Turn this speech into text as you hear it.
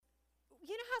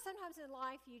you know how sometimes in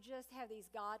life you just have these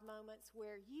God moments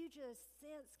where you just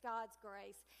sense God's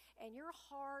grace and your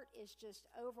heart is just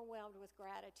overwhelmed with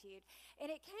gratitude.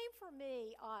 And it came for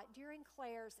me during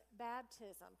Claire's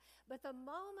baptism. But the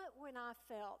moment when I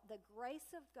felt the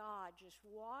grace of God just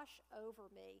wash over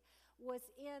me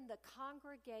was in the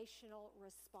congregational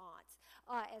response.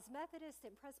 As Methodists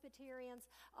and Presbyterians,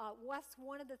 what's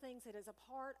one of the things that is a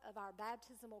part of our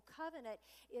baptismal covenant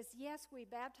is, yes, we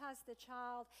baptize the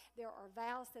child. There are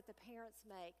vows that the parents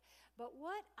make. But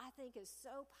what I think is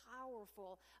so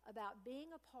powerful about being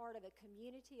a part of a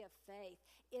community of faith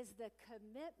is the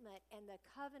commitment and the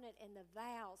covenant and the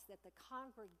vows that the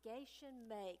congregation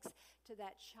makes to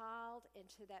that child and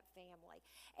to that family.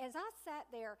 As I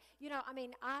sat there,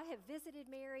 I have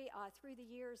visited Mary through the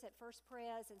years at First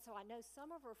Pres, and so I know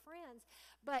some of her friends,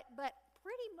 but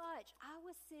pretty much I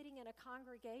was sitting in a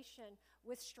congregation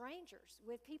with strangers,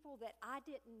 with people that I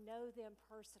didn't know them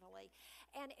personally.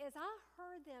 And as I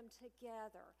heard them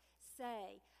together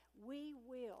say, we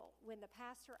will, when the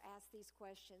pastor asked these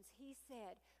questions, he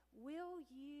said, will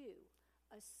you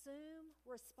assume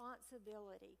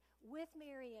responsibility with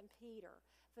Mary and Peter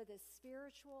for the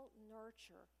spiritual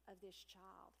nurture of this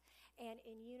child? And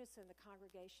in unison, the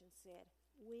congregation said,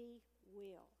 we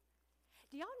will.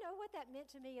 Do y'all know what that meant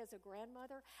to me as a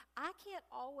grandmother? I can't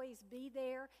always be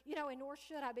there, and nor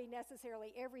should I be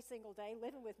necessarily every single day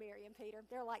living with Mary and Peter.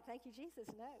 They're like, thank you, Jesus,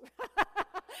 no.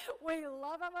 We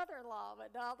love our mother-in-law,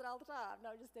 but not all the time.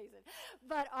 No, just teasing.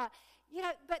 But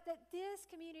that this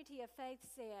community of faith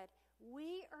said,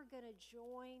 we are going to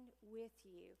join with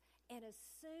you in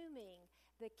assuming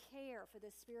the care for the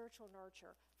spiritual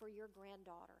nurture for your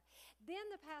granddaughter. Then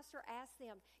the pastor asked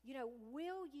them,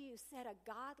 will you set a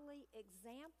godly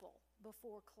example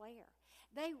before Claire?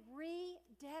 They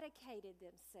rededicated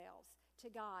themselves to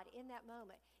God in that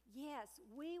moment. Yes,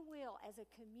 we will, as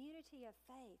a community of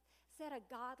faith, set a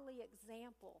godly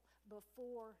example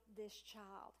before this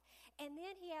child. And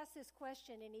then he asked this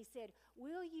question and he said,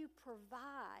 will you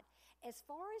provide as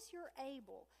far as you're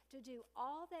able to do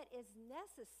all that is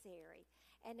necessary?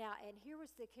 And here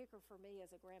was the kicker for me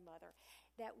as a grandmother,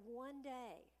 that one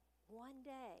day,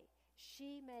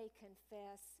 she may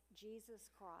confess Jesus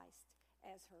Christ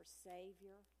as her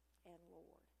Savior and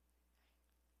Lord.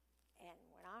 And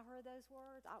when I heard those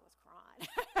words, I was crying.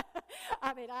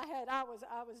 I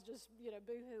was just,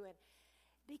 boo-hooing.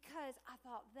 Because I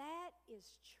thought that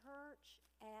is church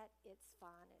at its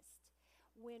finest.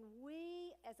 When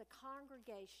we as a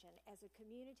congregation, as a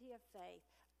community of faith,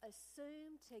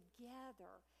 assume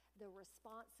together the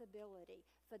responsibility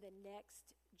for the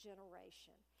next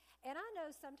generation. And I know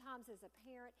sometimes as a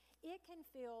parent, it can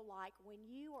feel like when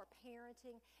you are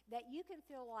parenting that you can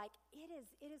feel like it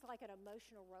is like an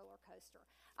emotional roller coaster.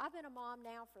 I've been a mom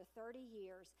now for 30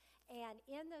 years, and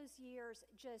in those years,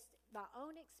 just my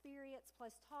own experience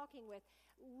plus talking with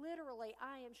literally,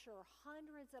 I am sure,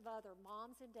 hundreds of other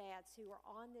moms and dads who are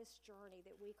on this journey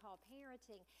that we call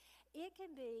parenting, it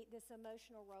can be this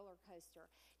emotional roller coaster.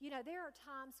 There are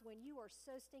times when you are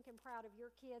so stinking proud of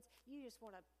your kids, you just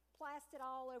want to blast it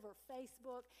all over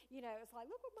Facebook. It's like,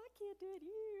 look what my kid did.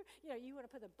 You want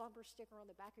to put a bumper sticker on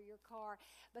the back of your car.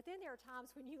 But then there are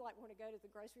times when you want to go to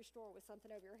the grocery store with something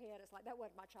over your head. It's like, that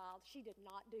wasn't my child. She did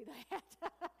not do that.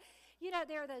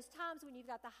 There are those times when you've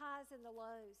got the highs and the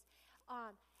lows.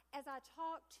 As I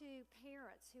talk to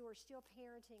parents who are still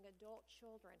parenting adult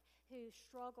children who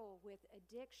struggle with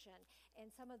addiction and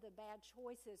some of the bad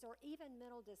choices or even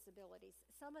mental disabilities,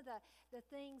 some of the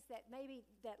things that maybe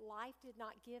that life did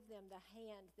not give them the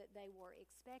hand that they were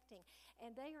expecting,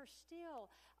 and they are still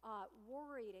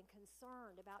worried and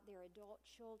concerned about their adult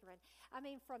children.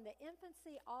 From the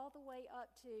infancy all the way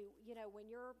up to,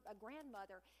 when you're a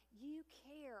grandmother, you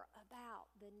care about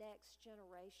the next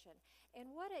generation.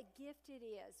 And what a gift it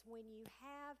is when you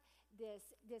have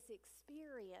this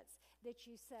experience that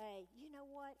you say, you know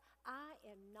what, I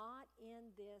am not in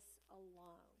this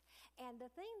alone. And the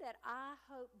thing that I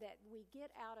hope that we get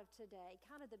out of today,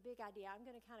 kind of the big idea, I'm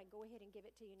going to kind of go ahead and give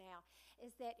it to you now,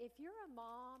 is that if you're a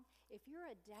mom, if you're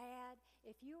a dad,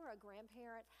 if you're a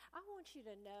grandparent, I want you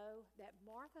to know that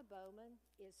Martha Bowman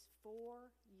is for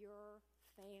your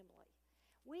family.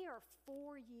 We are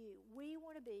for you. We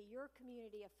want to be your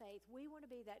community of faith. We want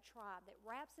to be that tribe that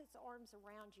wraps its arms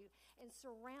around you and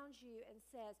surrounds you and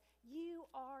says, you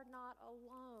are not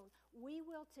alone. We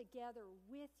will together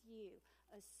with you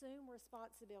assume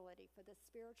responsibility for the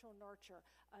spiritual nurture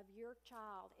of your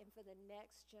child and for the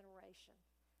next generation.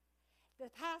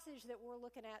 The passage that we're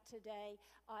looking at today,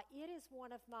 it is one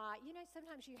of my,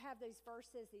 sometimes you have these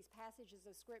verses, these passages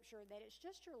of Scripture that it's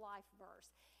just your life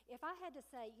verse. if I had to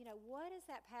say, what is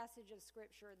that passage of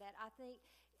Scripture that I think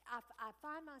I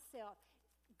find myself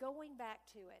going back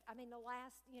to it. I mean, the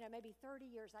last, maybe 30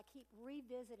 years, I keep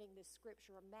revisiting this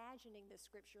Scripture, imagining this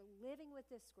Scripture, living with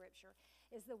this Scripture,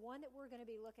 is the one that we're going to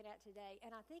be looking at today.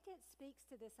 And I think it speaks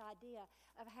to this idea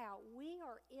of how we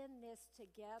are in this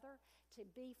together to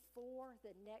be for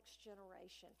the next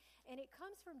generation. And it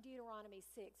comes from Deuteronomy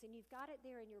 6, and you've got it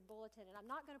there in your bulletin. And I'm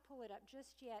not going to pull it up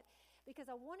just yet because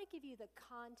I want to give you the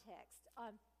context.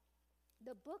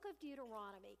 The book of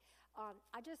Deuteronomy, I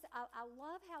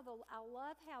love how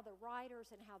the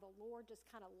writers and how the Lord just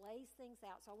kind of lays things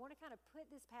out. So I want to kind of put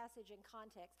this passage in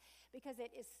context because it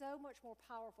is so much more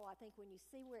powerful, I think, when you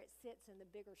see where it sits in the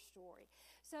bigger story.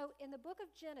 So in the book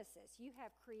of Genesis, you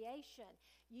have creation.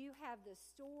 You have the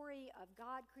story of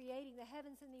God creating the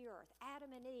heavens and the earth,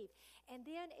 Adam and Eve. And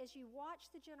then as you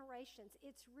watch the generations,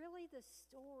 it's really the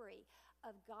story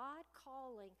of God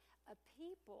calling a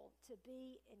people to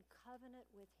be in covenant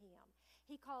with him.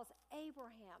 He calls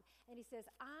Abraham and he says,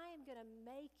 I am going to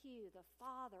make you the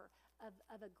father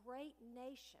of a great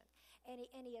nation. And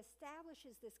he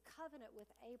establishes this covenant with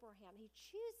Abraham. He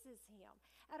chooses him.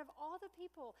 Out of all the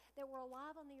people that were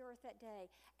alive on the earth that day,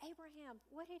 Abraham,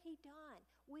 what had he done?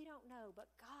 We don't know, but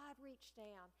God reached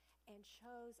down and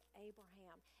chose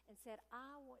Abraham and said,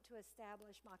 I want to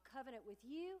establish my covenant with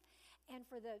you and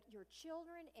for your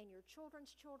children and your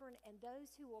children's children and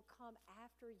those who will come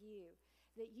after you,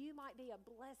 that you might be a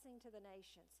blessing to the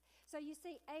nations. So you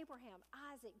see Abraham,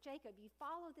 Isaac, Jacob, you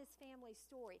follow this family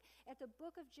story. At the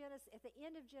book of Genesis, at the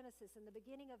end of Genesis and the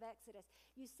beginning of Exodus,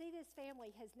 you see this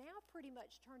family has now pretty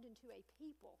much turned into a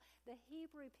people. The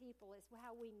Hebrew people is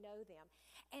how we know them.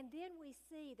 And then we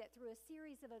see that through a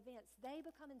series of events, they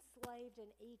become enslaved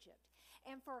in Egypt.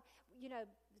 And for,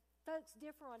 folks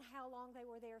differ on how long they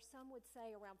were there. Some would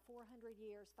say around 400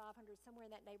 years, 500, somewhere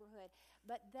in that neighborhood.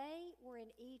 But they were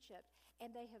in Egypt,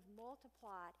 and they have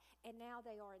multiplied, and now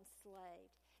they are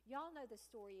enslaved. Y'all know the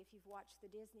story if you've watched the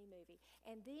Disney movie.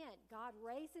 And then God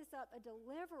raises up a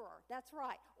deliverer. That's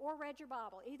right. Or read your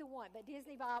Bible, either one. But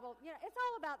Disney Bible, it's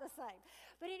all about the same.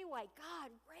 But anyway,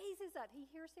 God raises up. He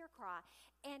hears their cry,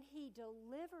 and he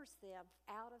delivers them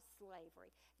out of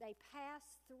slavery. They pass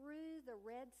through the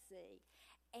Red Sea,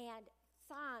 and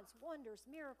signs, wonders,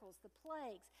 miracles, the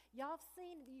plagues. Y'all have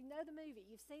seen, you know the movie,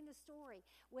 you've seen the story.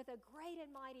 With a great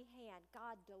and mighty hand,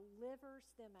 God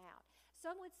delivers them out.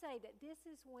 Some would say that this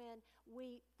is when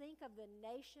we think of the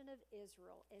nation of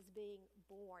Israel as being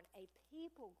born, a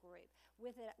people group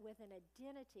with an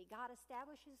identity. God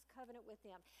establishes covenant with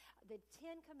them. The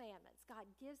Ten Commandments, God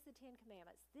gives the Ten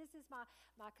Commandments. This is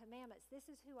my commandments.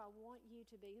 This is who I want you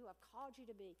to be, who I've called you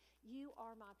to be. You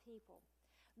are my people.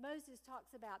 Moses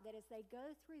talks about that as they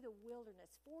go through the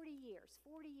wilderness, 40 years,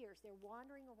 they're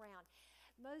wandering around.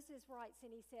 Moses writes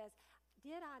and he says,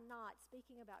 did I not,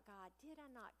 speaking about God, did I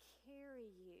not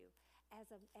carry you as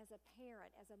a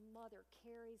parent, as a mother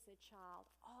carries a child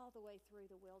all the way through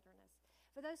the wilderness?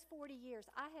 For those 40 years,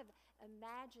 I have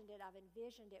imagined it, I've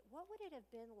envisioned it. What would it have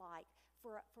been like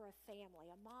for a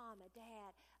family, a mom, a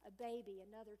dad, a baby,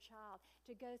 another child,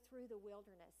 to go through the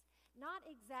wilderness? Not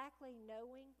exactly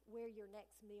knowing where your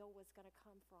next meal was going to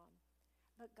come from,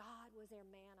 but God was their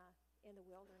manna in the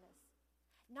wilderness.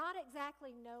 Not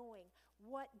exactly knowing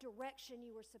what direction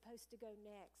you were supposed to go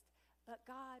next, but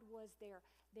God was their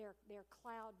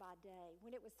cloud by day.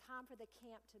 When it was time for the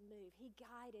camp to move, he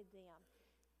guided them.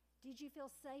 Did you feel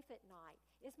safe at night?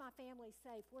 Is my family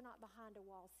safe? We're not behind a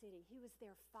walled city. He was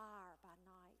their fire by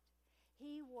night.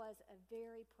 He was a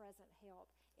very present help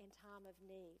in time of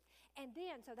need. And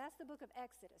then, so that's the book of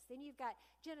Exodus. Then you've got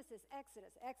Genesis,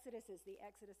 Exodus. Exodus is the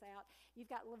Exodus out.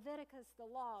 You've got Leviticus, the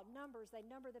law, Numbers, they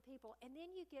number the people. And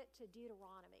then you get to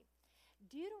Deuteronomy.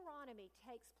 Deuteronomy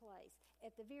takes place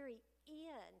at the very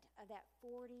end of that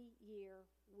 40-year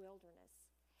wilderness.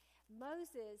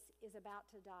 Moses is about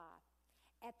to die.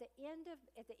 At the end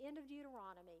of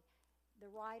Deuteronomy, the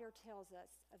writer tells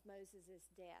us of Moses'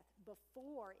 death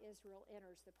before Israel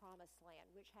enters the promised land,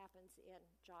 which happens in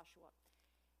Joshua.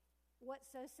 What's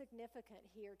so significant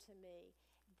here to me,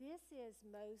 this is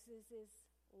Moses'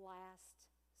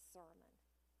 last sermon.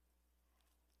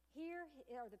 Here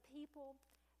are the people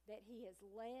that he has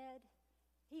led.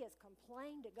 He has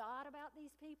complained to God about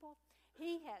these people.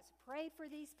 He has prayed for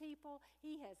these people.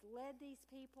 He has led these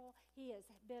people. He has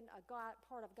been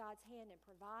part of God's hand in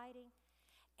providing.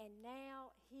 And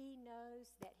now he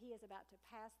knows that he is about to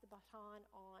pass the baton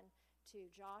on to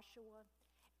Joshua.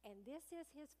 And this is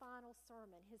his final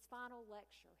sermon, his final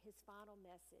lecture, his final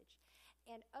message.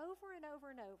 And over and over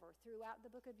and over throughout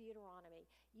the book of Deuteronomy,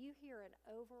 you hear an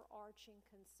overarching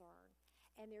concern.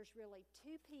 And there's really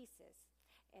two pieces.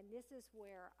 And this is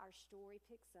where our story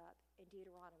picks up in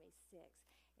Deuteronomy 6.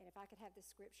 And if I could have the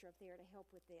scripture up there to help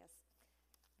with this,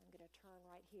 I'm going to turn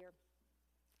right here.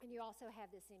 And you also have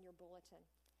this in your bulletin.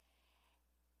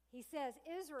 He says,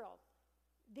 Israel,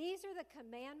 these are the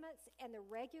commandments and the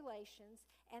regulations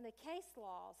and the case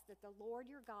laws that the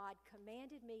Lord your God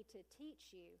commanded me to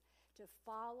teach you to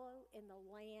follow in the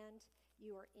land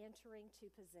you are entering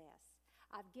to possess.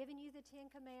 I've given you the 10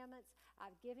 commandments.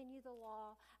 I've given you the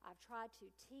law. I've tried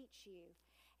to teach you.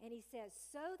 And he says,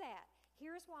 so that,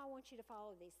 here's why I want you to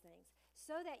follow these things,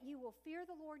 so that you will fear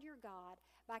the Lord your God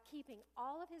by keeping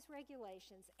all of his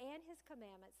regulations and his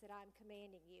commandments that I'm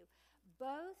commanding you,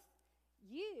 both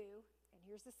you, and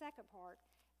here's the second part,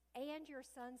 and your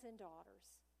sons and daughters.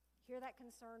 Hear that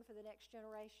concern for the next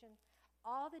generation?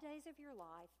 All the days of your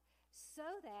life,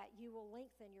 so that you will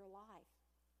lengthen your life.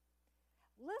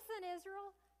 Listen,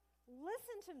 Israel,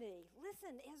 listen to me.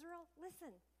 Listen, Israel,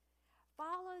 listen.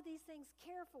 Follow these things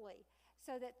carefully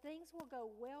so that things will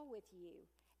go well with you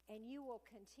and you will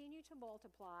continue to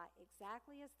multiply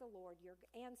exactly as the Lord, your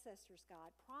ancestors'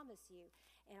 God, promised you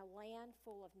in a land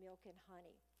full of milk and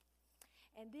honey.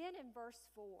 And then in verse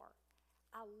 4,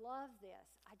 I love this.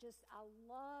 I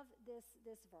love this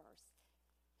verse.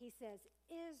 He says,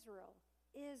 Israel,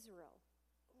 Israel,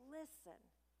 listen.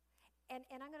 And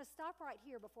I'm going to stop right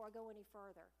here before I go any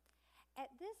further.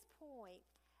 At this point,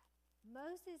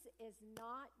 Moses is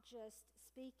not just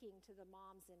speaking to the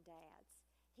moms and dads.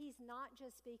 He's not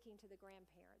just speaking to the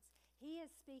grandparents. He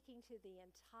is speaking to the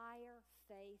entire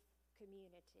faith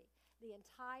community, the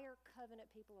entire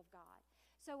covenant people of God.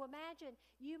 So imagine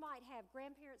you might have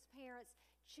grandparents, parents,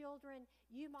 children.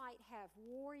 You might have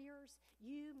warriors.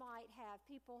 You might have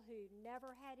people who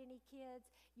never had any kids.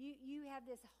 You have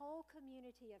this whole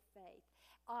community of faith.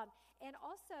 And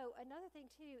also, another thing,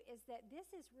 too, is that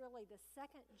this is really the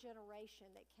second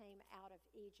generation that came out of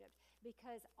Egypt,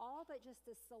 because all but just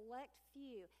a select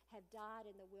few have died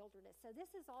in the wilderness. So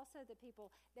this is also the people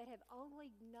that have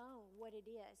only known what it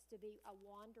is to be a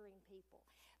wandering people.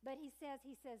 But he says,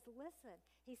 listen,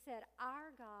 he said,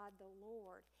 our God, the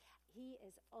Lord, he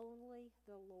is only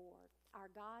the Lord.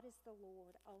 Our God is the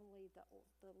Lord, only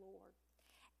the Lord.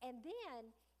 And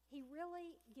then he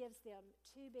really gives them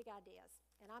two big ideas.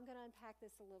 And I'm going to unpack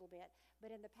this a little bit. But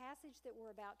in the passage that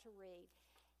we're about to read,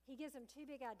 he gives them two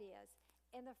big ideas.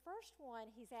 And the first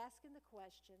one, he's asking the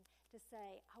question to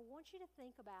say, I want you to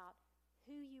think about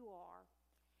who you are,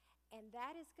 and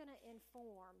that is going to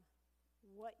inform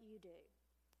what you do.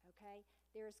 Okay?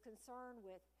 There's concern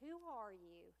with who are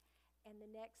you, and the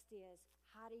next is,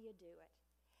 how do you do it?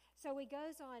 So he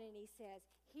goes on and he says,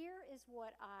 here is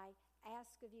what I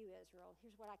ask of you, Israel.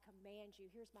 Here's what I command you.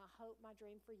 Here's my hope, my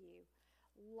dream for you.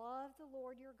 Love the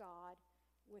Lord your God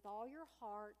with all your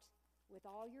heart, with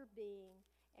all your being,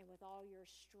 and with all your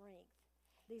strength.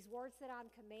 These words that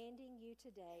I'm commanding you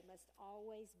today must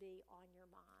always be on your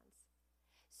minds.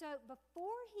 So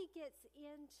before he gets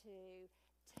into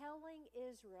telling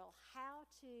Israel how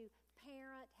to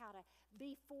parent, how to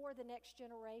be for the next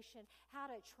generation, how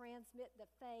to transmit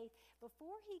the faith,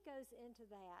 before he goes into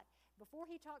that, before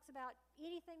he talks about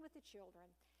anything with the children,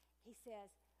 he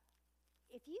says,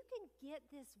 if you can get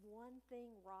this one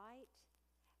thing right,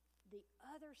 the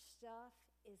other stuff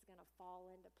is going to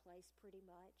fall into place pretty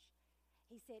much.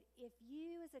 He said, if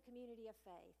you as a community of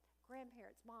faith,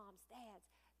 grandparents, moms,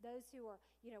 dads, those who are,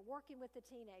 working with the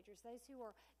teenagers, those who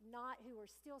are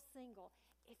still single,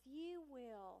 if you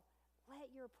will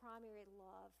let your primary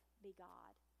love be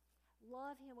God.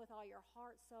 Love him with all your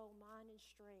heart, soul, mind, and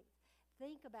strength.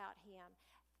 Think about him.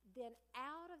 Then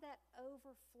out of that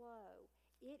overflow,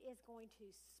 it is going to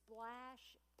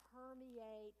splash,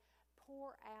 permeate,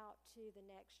 pour out to the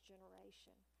next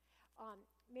generation.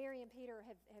 Mary and Peter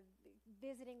have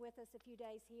visiting with us a few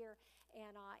days here,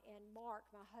 and Mark,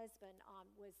 my husband,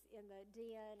 was in the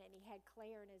den, and he had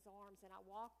Claire in his arms, and I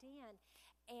walked in,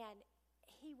 and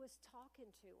he was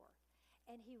talking to her,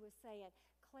 and he was saying,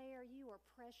 Claire, you are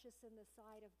precious in the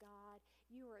sight of God.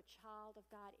 You are a child of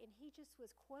God. And he just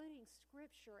was quoting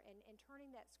scripture and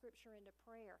turning that scripture into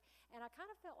prayer. And I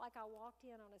kind of felt like I walked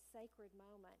in on a sacred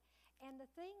moment. And the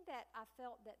thing that I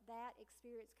felt that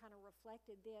experience kind of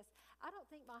reflected this, I don't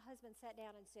think my husband sat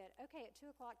down and said, okay, at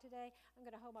 2 o'clock today, I'm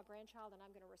going to hold my grandchild and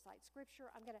I'm going to recite scripture.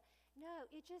 No,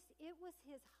 it was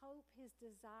his hope, his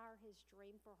desire, his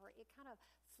dream for her. It kind of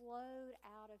flowed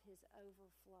out of his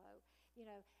overflow.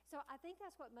 So I think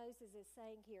that's what Moses is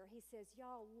saying here. He says,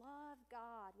 y'all love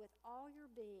God with all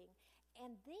your being,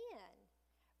 and then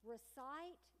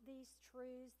recite these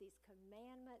truths, these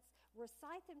commandments,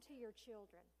 recite them to your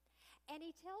children. And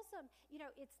he tells them,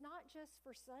 it's not just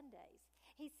for Sundays.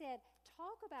 He said,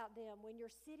 talk about them when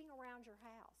you're sitting around your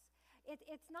house.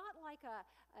 It's not like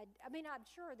I'm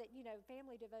sure that,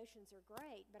 family devotions are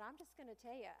great, but I'm just going to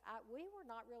tell you, we were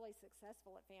not really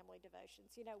successful at family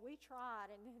devotions. We tried,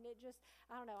 and it just,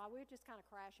 I don't know, we would just kind of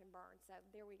crash and burn. So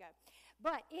there we go.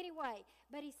 But anyway,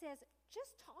 he says,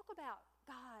 just talk about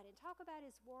God and talk about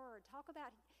His Word. Talk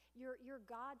about your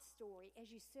God story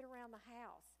as you sit around the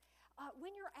house.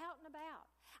 When you're out and about.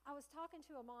 I was talking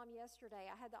to a mom yesterday.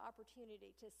 I had the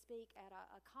opportunity to speak at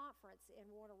a conference in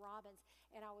Warner Robins,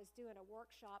 and I was doing a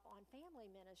workshop on family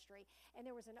ministry. And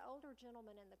there was an older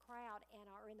gentleman in the crowd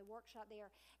or in the workshop there,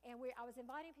 and I was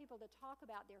inviting people to talk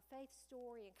about their faith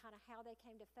story and kind of how they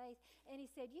came to faith. And he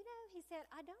said,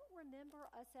 I don't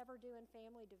remember us ever doing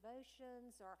family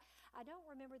devotions, or I don't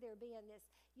remember there being this,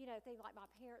 thing like my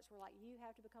parents were like, you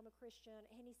have to become a Christian.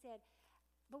 And he said,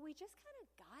 but we just kind of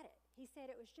got it. He said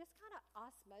it was just kind of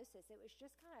osmosis. It was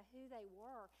just kind of who they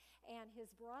were. And his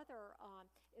brother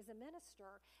is a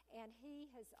minister, and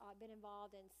he has been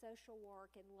involved in social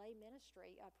work and lay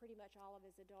ministry pretty much all of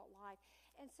his adult life.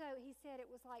 And so he said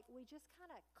it was like we just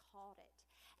kind of caught it.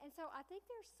 And so I think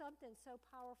there's something so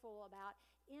powerful about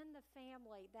in the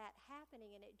family that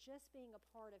happening and it just being a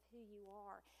part of who you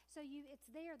are. So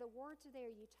it's there, the words are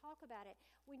there, you talk about it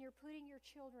when you're putting your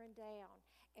children down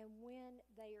and when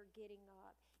they are getting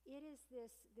up. It is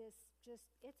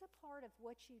it's a part of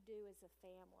what you do as a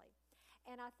family.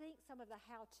 And I think some of the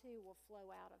how-to will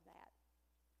flow out of that.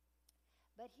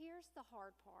 But here's the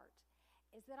hard part,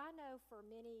 is that I know for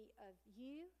many of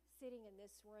you sitting in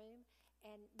this room,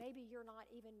 and maybe you're not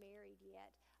even married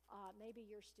yet, maybe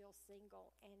you're still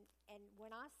single, and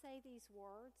when I say these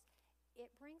words, it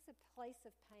brings a place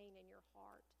of pain in your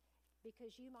heart,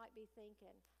 because you might be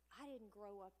thinking, I didn't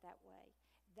grow up that way.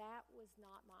 That was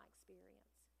not my experience.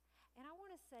 And I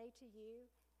want to say to you,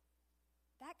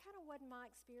 that kind of wasn't my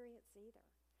experience either.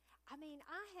 I mean,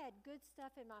 I had good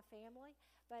stuff in my family,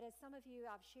 but as some of you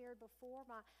I've shared before,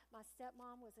 my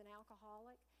stepmom was an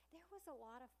alcoholic. There was a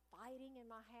lot of fighting in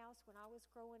my house when I was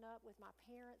growing up with my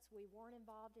parents. We weren't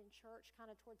involved in church kind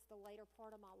of towards the later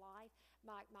part of my life.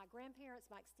 My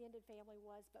grandparents, my extended family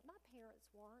was, but my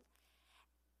parents weren't.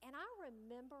 And I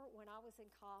remember when I was in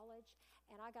college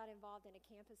and I got involved in a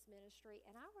campus ministry,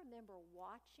 and I remember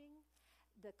watching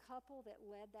the couple that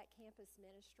led that campus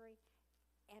ministry,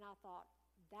 and I thought,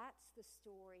 that's the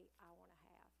story I want to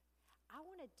have. I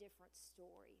want a different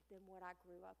story than what I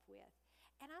grew up with.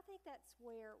 And I think that's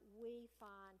where we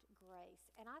find grace.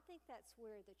 And I think that's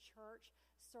where the church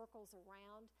circles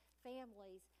around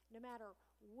families, no matter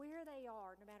where they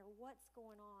are, no matter what's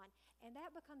going on. And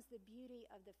that becomes the beauty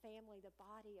of the family, the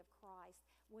body of Christ,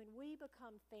 when we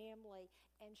become family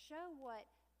and show what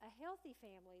a healthy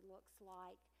family looks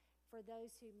like for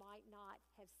those who might not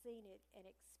have seen it and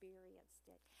experienced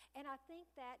it. And I think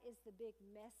that is the big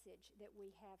message that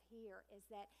we have here, is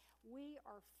that we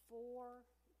are for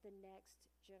the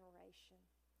next generation.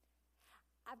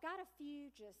 I've got a few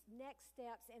just next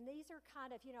steps, and these are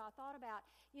kind of, I thought about,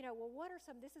 what are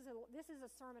some, this is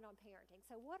a sermon on parenting,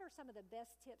 so what are some of the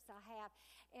best tips I have?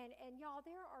 And y'all,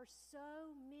 there are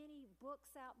so many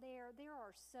books out there. There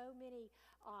are so many,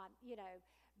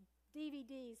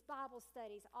 DVDs, Bible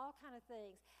studies, all kind of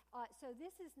things. So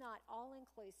this is not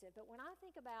all-inclusive, but when I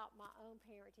think about my own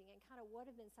parenting and kind of what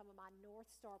have been some of my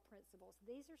North Star principles,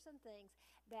 these are some things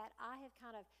that I have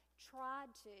kind of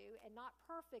tried to, and not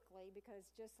perfectly, because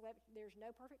there's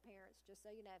no perfect parents, just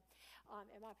so you know.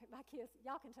 And my kids,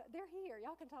 they're here.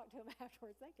 Y'all can talk to them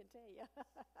afterwards. They can tell you.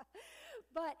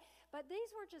 But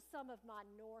these were just some of my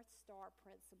North Star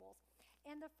principles.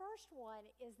 And the first one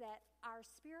is that our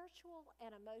spiritual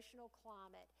and emotional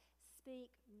climate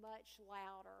speak much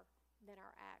louder than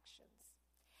our actions.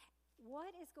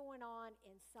 What is going on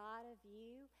inside of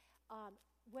you,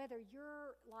 whether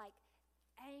you're like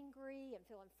angry and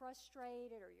feeling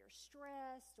frustrated, or you're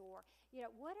stressed, or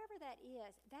whatever that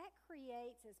is, that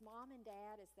creates, as mom and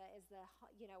dad, as the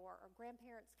or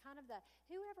grandparents, kind of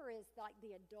whoever is like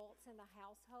the adults in the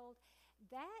household,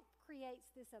 that creates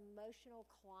this emotional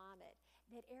climate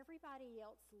that everybody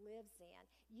else lives in.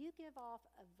 You give off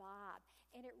a vibe,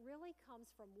 and it really comes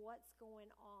from what's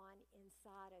going on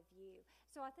inside of you.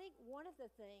 So I think one of the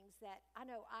things that I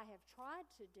know I have tried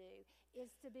to do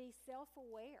is to be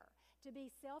self-aware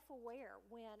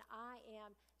when I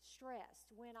am stressed,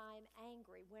 when I'm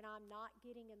angry, when I'm not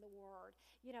getting in the Word.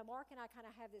 Mark and I kind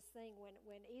of have this thing when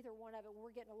either one of us,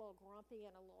 we're getting a little grumpy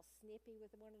and a little snippy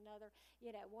with one another,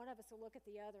 one of us will look at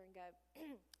the other and go,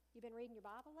 you been reading your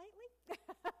Bible lately?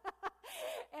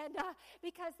 And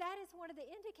because that is one of the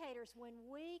indicators when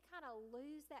we kind of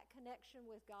lose that connection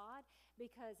with God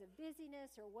because of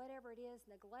busyness or whatever it is,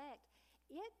 neglect,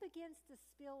 it begins to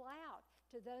spill out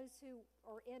to those who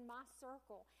are in my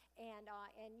circle. And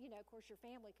of course, your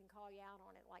family can call you out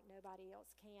on it like nobody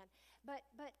else can. But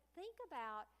think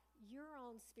about your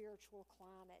own spiritual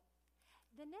climate.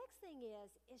 The next thing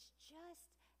is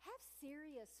just have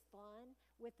serious fun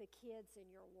with the kids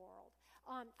in your world.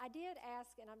 I did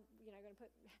ask, and I'm going to put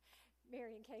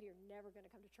Mary and Katie are never going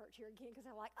to come to church here again because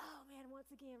they're like, oh man,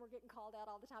 once again we're getting called out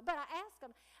all the time. But I asked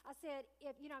them, I said,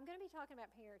 if I'm going to be talking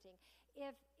about parenting,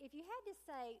 if you had to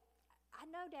say, I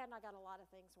know Dad and I got a lot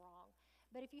of things wrong,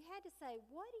 but if you had to say,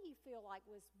 what do you feel like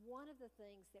was one of the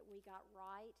things that we got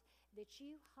right that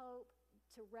you hope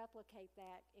to replicate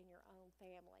that in your own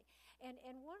family? And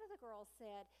one of the girls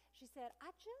said, she said,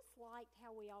 I just liked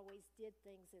how we always did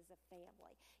things as a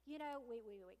family. We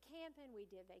went camping, we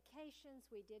did vacations,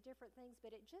 we did different things, but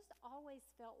it just always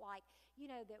felt like,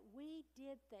 that we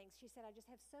did things. She said, I just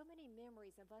have so many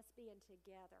memories of us being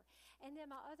together. And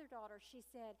then my other daughter, she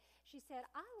said,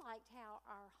 I liked how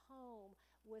our home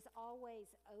was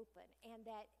always open and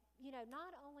that,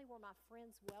 not only were my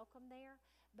friends welcome there,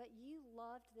 but you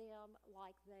loved them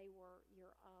like they were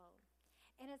your own.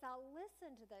 And as I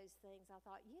listened to those things, I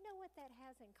thought, you know what that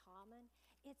has in common?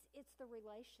 It's the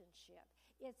relationship.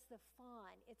 It's the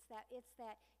fun. It's that,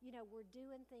 we're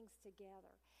doing things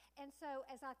together. And so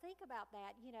as I think about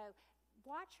that,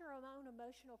 watch your own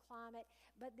emotional climate,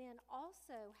 but then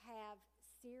also have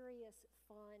serious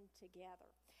fun together.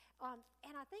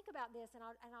 And I think about this, and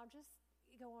I'll just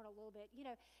go on a little bit.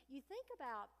 You think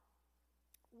about,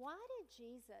 why did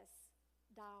Jesus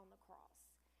die on the cross?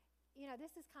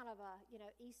 This is kind of a,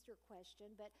 Easter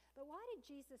question, but why did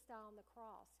Jesus die on the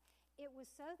cross? It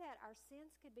was so that our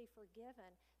sins could be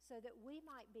forgiven, so that we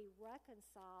might be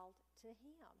reconciled to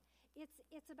him.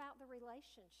 It's about the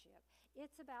relationship.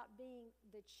 It's about being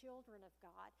the children of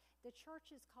God. The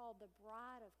church is called the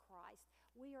bride of Christ.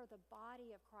 We are the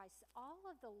body of Christ. All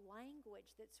of the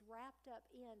language that's wrapped up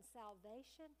in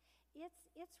salvation,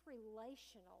 it's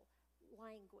relational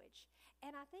language.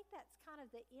 And I think that's kind of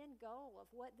the end goal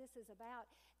of what this is about,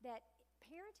 that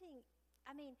parenting,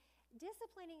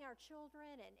 disciplining our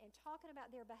children and talking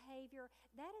about their behavior,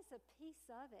 that is a piece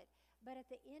of it. But at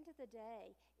the end of the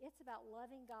day, it's about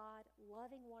loving God,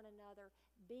 loving one another,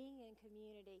 being in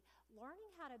community,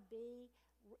 learning how to be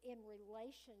in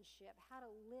relationship, how to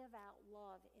live out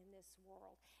love in this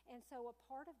world. And so a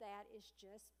part of that is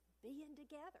just being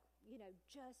together,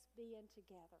 just being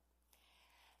together.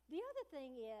 The other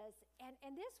thing is,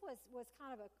 and this was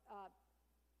kind of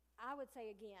I would say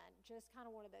again, just kind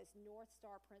of one of those North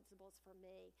Star principles for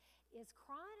me, is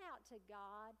crying out to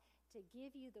God to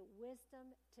give you the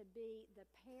wisdom to be the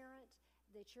parent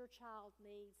that your child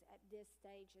needs at this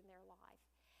stage in their life.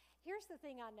 Here's the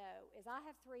thing I know, is I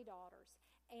have 3 daughters,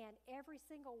 and every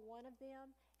single one of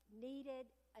them needed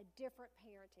a different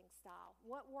parenting style.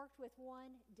 What worked with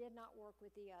one did not work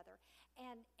with the other.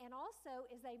 And also,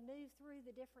 as they move through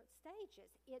the different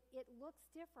stages, it looks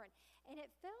different. And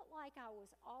it felt like I was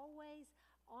always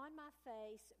on my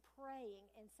face praying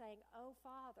and saying, oh,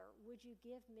 Father, would you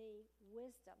give me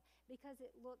wisdom? Because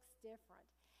it looks different.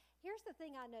 Here's the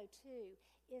thing I know, too,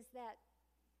 is that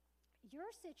your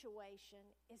situation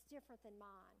is different than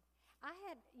mine. I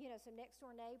had, some next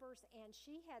door neighbors, and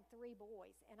she had 3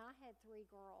 boys, and I had 3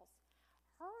 girls.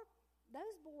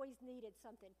 Those boys needed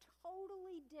something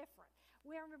totally different.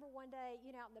 I remember one day,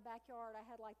 out in the backyard, I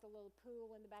had like the little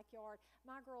pool in the backyard.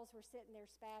 My girls were sitting there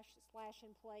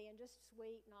splashing, playing, just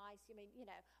sweet, nice.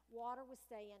 Water was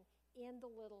staying in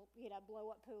the little,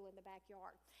 blow-up pool in the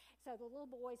backyard. So the little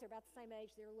boys are about the same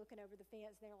age. They're looking over the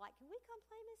fence. They're like, can we come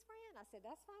play, Miss Fran? I said,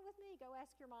 that's fine with me. Go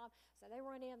ask your mom. So they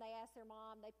run in. They ask their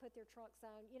mom. They put their trunks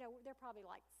on. They're probably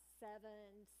like 7,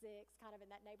 6, kind of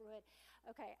in that neighborhood.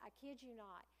 Okay, I kid you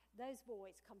not. Those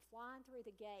boys come flying through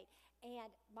the gate, and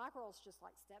my girls just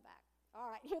like, step back. All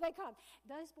right, here they come.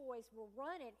 Those boys were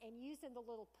running and using the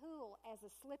little pool as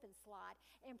a slip and slide.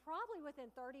 And probably within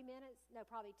 30 minutes, no,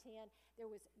 probably 10, there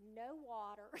was no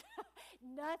water,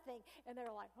 nothing. And they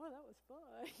were like, oh, that was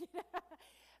fun.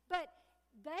 But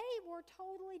they were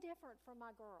totally different from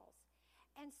my girls.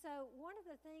 And so one of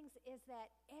the things is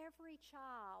that every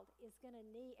child is going to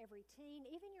need, every teen,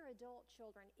 even your adult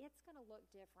children, it's going to look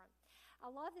different.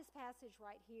 I love this passage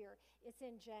right here. It's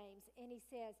in James, and he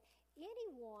says,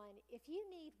 anyone, if you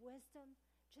need wisdom,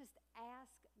 just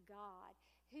ask God,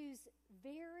 whose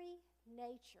very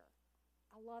nature,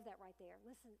 I love that right there.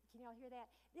 Listen, can y'all hear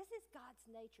that? This is God's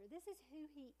nature. This is who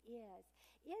he is.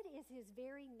 It is his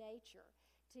very nature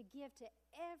to give to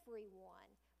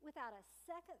everyone without a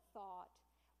second thought,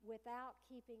 without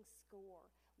keeping score.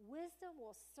 Wisdom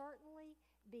will certainly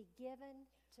be given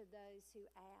to those who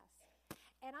ask.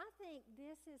 And I think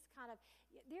this is kind of,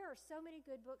 there are so many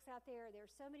good books out there. There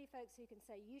are so many folks who can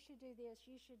say, you should do this,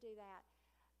 you should do that.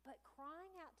 But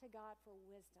crying out to God for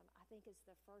wisdom, I think, is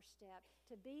the first step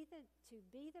to be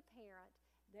the parent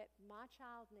that my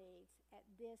child needs at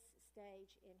this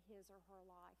stage in his or her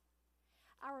life.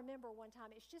 I remember one time,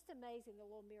 it's just amazing the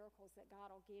little miracles that God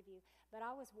will give you. But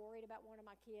I was worried about one of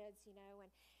my kids,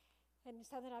 and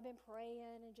so that I've been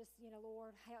praying and just,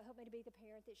 Lord, help me to be the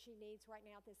parent that she needs right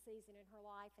now at this season in her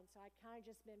life. And so I'd kind of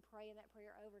just been praying that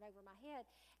prayer over and over in my head.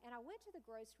 And I went to the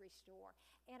grocery store,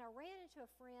 and I ran into a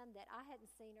friend that I hadn't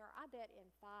seen her, I bet, in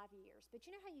 5 years. But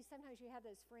you know how sometimes you have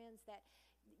those friends that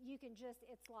you can just,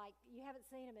 it's like you haven't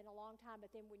seen them in a long time,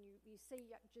 but then when you see,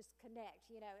 you just connect,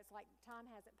 it's like time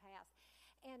hasn't passed.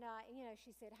 And, she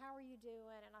said, how are you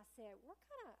doing? And I said,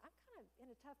 I'm kind of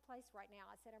in a tough place right now.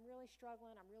 I said, I'm really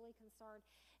struggling. I'm really concerned.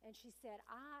 And she said,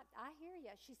 I hear you.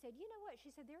 She said, you know what?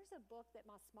 She said, there's a book that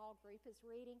my small group is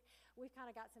reading. We've kind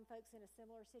of got some folks in a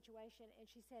similar situation. And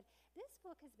she said, this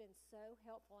book has been so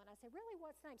helpful. And I said, really,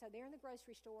 what's the name? So they're in the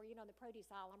grocery store, in the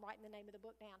produce aisle. I'm writing the name of the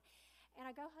book down. And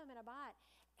I go home and I buy it.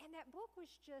 And that book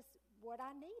was just what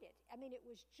I needed. I mean, it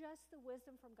was just the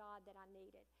wisdom from God that I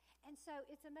needed. And so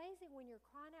it's amazing when you're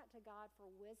crying out to God for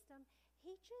wisdom,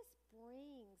 He just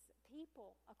brings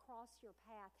people across your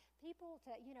path, people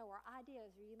to, or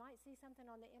ideas, or you might see something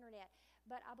on the internet.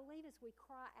 But I believe as we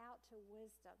cry out to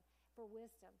wisdom, for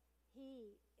wisdom,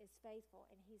 He is faithful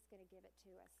and He's going to give it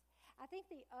to us. I think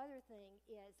the other thing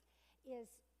is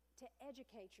to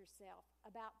educate yourself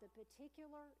about the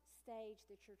particular stage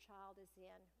that your child is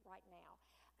in right now.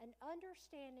 An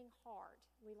understanding heart,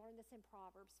 we learned this in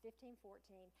Proverbs 15:14,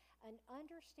 an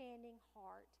understanding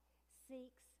heart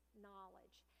seeks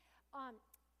knowledge.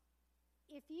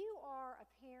 If you are a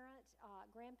parent,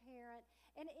 grandparent,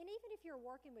 and even if you're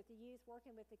working with the youth,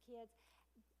 working with the kids,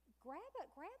 grab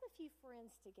a few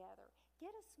friends together.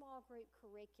 Get a small group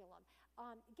curriculum.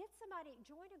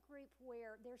 Join a group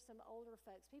where there's some older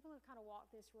folks, people who've kind of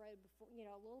walked this road before,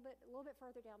 a little bit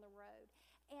further down the road,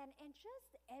 and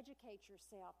just educate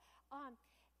yourself.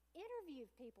 Interview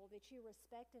people that you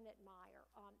respect and admire.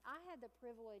 I had the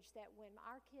privilege that when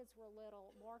our kids were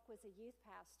little, Mark was a youth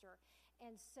pastor,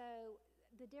 and so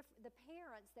the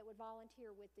parents that would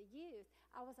volunteer with the youth,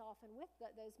 I was often with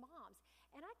those moms.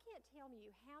 And I can't tell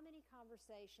you how many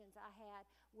conversations I had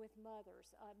with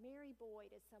mothers. Mary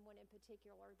Boyd is someone in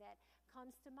particular that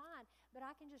comes to mind. But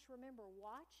I can just remember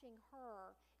watching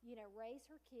her, raise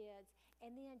her kids,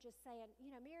 and then just saying,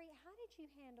 Mary, how did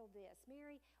you handle this?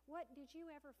 Mary, what did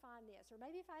you ever find this? Or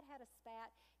maybe if I'd had a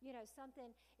spat,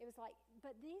 something, it was like,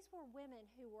 but these were women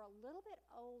who were a little bit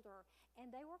older, and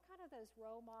they were kind of those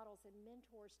role models and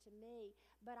mentors to me,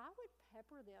 but I would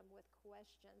pepper them with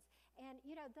questions. And,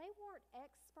 they weren't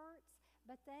experts,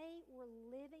 but they were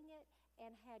living it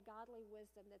and had godly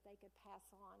wisdom that they could pass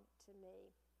on to me.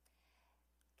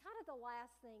 Kind of the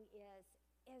last thing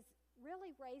is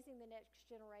really raising the next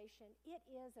generation. It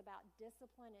is about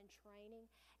discipline and training.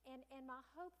 And my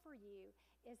hope for you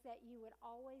is that you would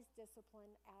always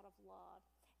discipline out of love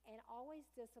and always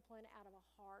discipline out of a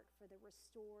heart for the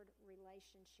restored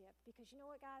relationship. Because you know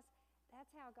what, guys?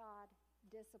 That's how God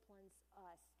disciplines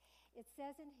us. It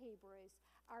says in Hebrews,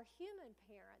 our human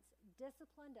parents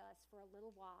disciplined us for a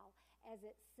little while as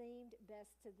it seemed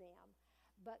best to them,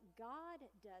 but God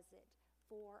does it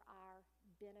for our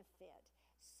benefit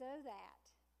so that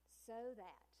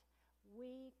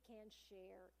we can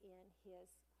share in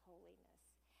His holiness.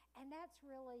 And that's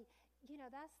really,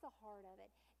 that's the heart of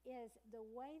it, is the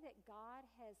way that God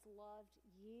has loved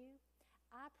you.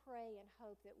 I pray and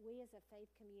hope that we as a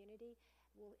faith community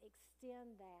will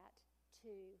extend that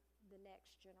to the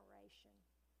next generation.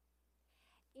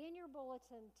 In your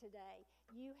bulletin today,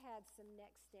 you had some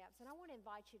next steps, and I want to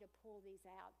invite you to pull these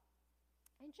out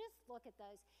and just look at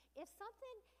those. If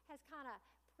something has kind of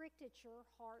pricked at your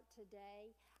heart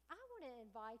today, I want to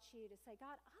invite you to say,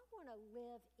 God, I want to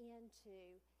live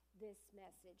into this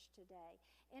message today.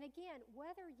 And again,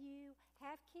 whether you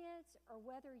have kids or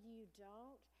whether you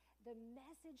don't, the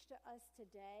message to us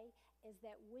today is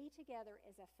that we together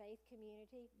as a faith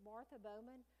community, Martha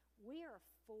Bowman, we are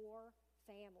for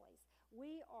families.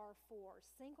 We are for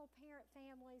single-parent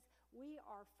families. We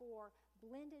are for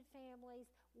blended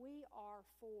families. We are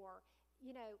for,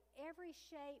 every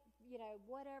shape,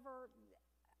 whatever.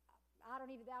 I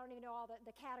don't even know all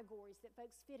the categories that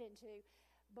folks fit into,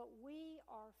 but we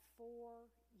are for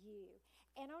you.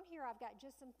 And on here, I've got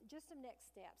just some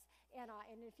next steps. And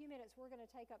in a few minutes, we're going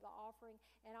to take up the offering,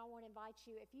 and I want to invite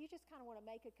you, if you just kind of want to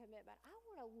make a commitment, I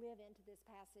want to live into this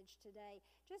passage today.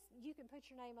 Just, you can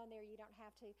put your name on there, you don't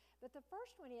have to. But the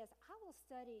first one is, I will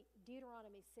study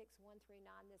Deuteronomy 6:1-9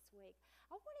 this week.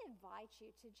 I want to invite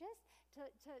you to just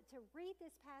to read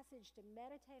this passage, to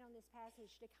meditate on this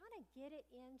passage, to kind of get it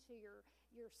into your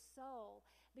soul,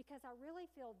 because I really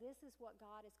feel this is what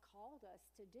God has called us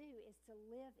to do, is to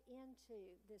live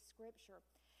into this scripture.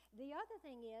 The other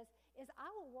thing is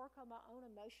I will work on my own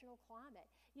emotional climate.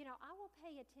 You know, I will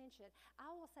pay attention.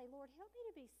 I will say, Lord, help me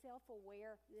to be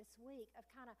self-aware this week of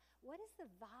kind of what is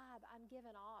the vibe I'm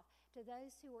giving off to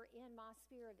those who are in my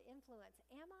sphere of influence.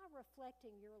 Am I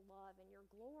reflecting your love and your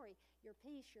glory, your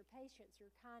peace, your patience,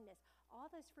 your kindness, all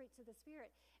those fruits of the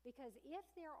Spirit? Because if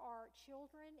there are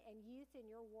children and youth in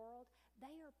your world,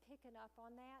 they are picking up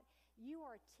on that. You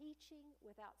are teaching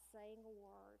without saying a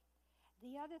word.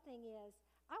 The other thing is,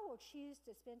 I will choose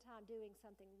to spend time doing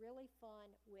something really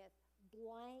fun with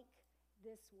blank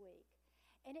this week.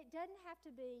 And it doesn't have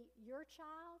to be your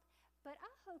child, but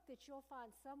I hope that you'll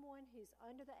find someone who's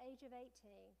under the age of 18,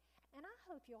 and I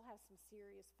hope you'll have some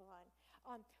serious fun.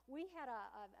 We had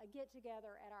a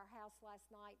get-together at our house last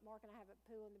night. Mark and I have a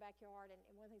pool in the backyard, and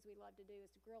one of the things we love to do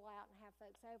is to grill out and have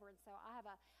folks over. And so I have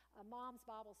a mom's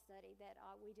Bible study that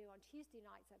we do on Tuesday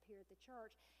nights up here at the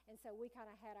church. And so we kind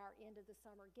of had our end of the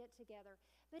summer get-together.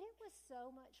 But it was so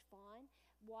much fun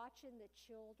watching the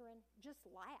children just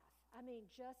laugh. I mean,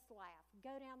 just laugh.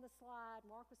 Go down the slide.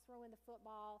 Mark was throwing the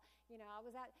football. You know, I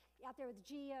was out there with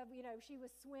Gia. You know, she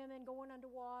was swimming, going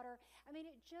underwater. I mean,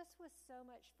 it just was so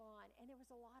much fun. And there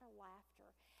was a lot of laughter.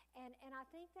 And I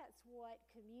think that's what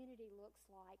community looks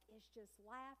like, is just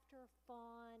laughter,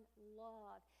 fun,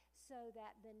 love, so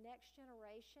that the next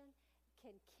generation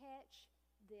can catch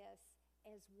this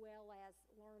as well as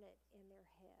learn it in their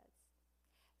heads.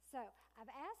 So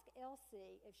I've asked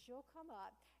Elsie if she'll come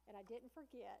up, and I didn't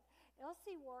forget.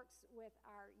 Elsie works with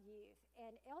our youth,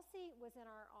 and Elsie was in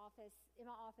my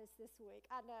office this week.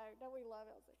 I know, don't we love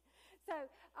Elsie? So,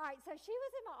 all right, so she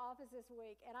was in my office this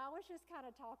week, and I was just kind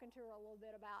of talking to her a little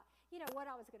bit about, you know, what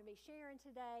I was going to be sharing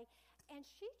today, and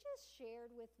she just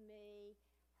shared with me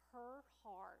her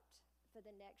heart for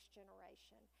the next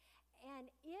generation.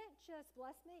 And it just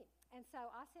blessed me. And so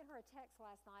I sent her a text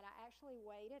last night. I actually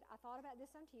waited. I thought about this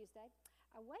on Tuesday.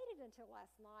 I waited until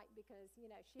last night because, you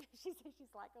know, she said, she's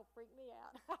like, oh, freak me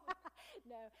out.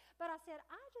 No. But I said,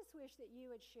 I just wish that you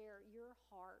would share your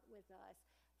heart with us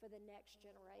for the next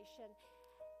generation.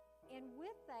 And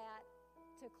with that,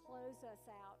 to close us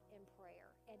out in prayer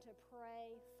and to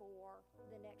pray for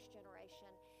the next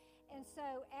generation. And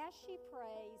so as she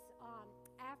prays,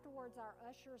 afterwards our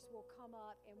ushers will come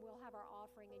up and we'll have our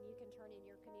offering, and you can turn in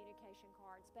your communication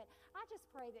cards. But I just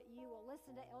pray that you will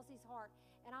listen to Elsie's heart,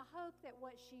 and I hope that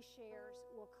what she shares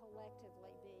will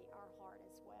collectively be our heart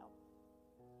as well.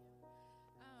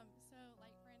 So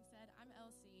like Fran said, I'm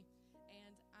Elsie,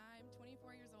 and I'm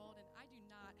 24 years old, and I do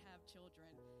not have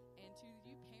children. And to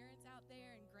you parents out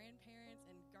there, and grandparents,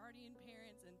 and guardian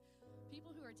parents, and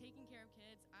people who are taking care of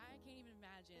kids, I can't even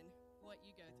imagine what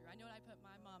you go through. I know what I put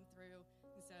my mom through,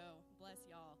 and so bless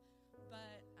y'all.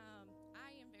 But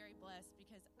I am very blessed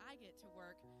because I get to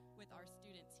work with our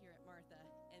students here at Martha,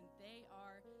 and they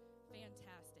are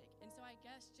fantastic. And so I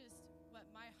guess just what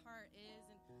my heart is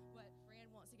and what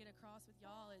Fran wants to get across with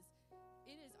y'all is,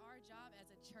 it is our job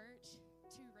as a church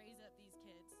to raise up these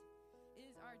kids. It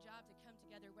is our job to come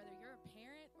together, whether you're a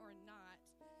parent or not.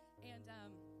 And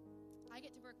I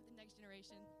get to work with the next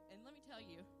generation, and let me tell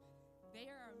you,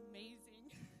 they are amazing.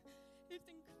 It's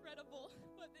incredible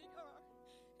what they are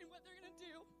and what they're going to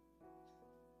do.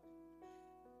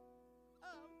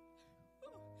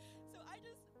 So I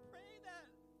just pray that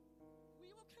we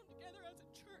will come together as a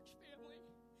church family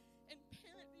and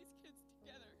parent these kids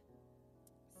together.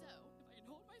 So if I can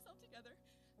hold myself together,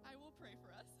 I will pray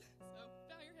for us. So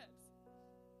bow your heads.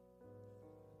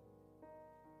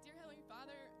 Dear Heavenly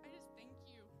Father, I just thank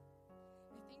you.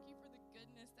 I thank you for the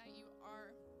goodness that you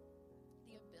are,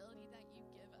 the ability that you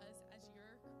give us as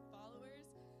your followers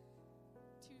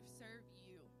to serve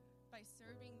you by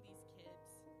serving these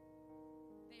kids.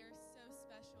 They are so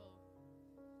special.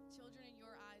 Children in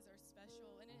your eyes are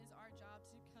special, and it is our job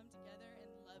to come together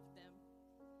and love them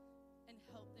and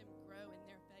help them grow in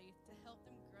their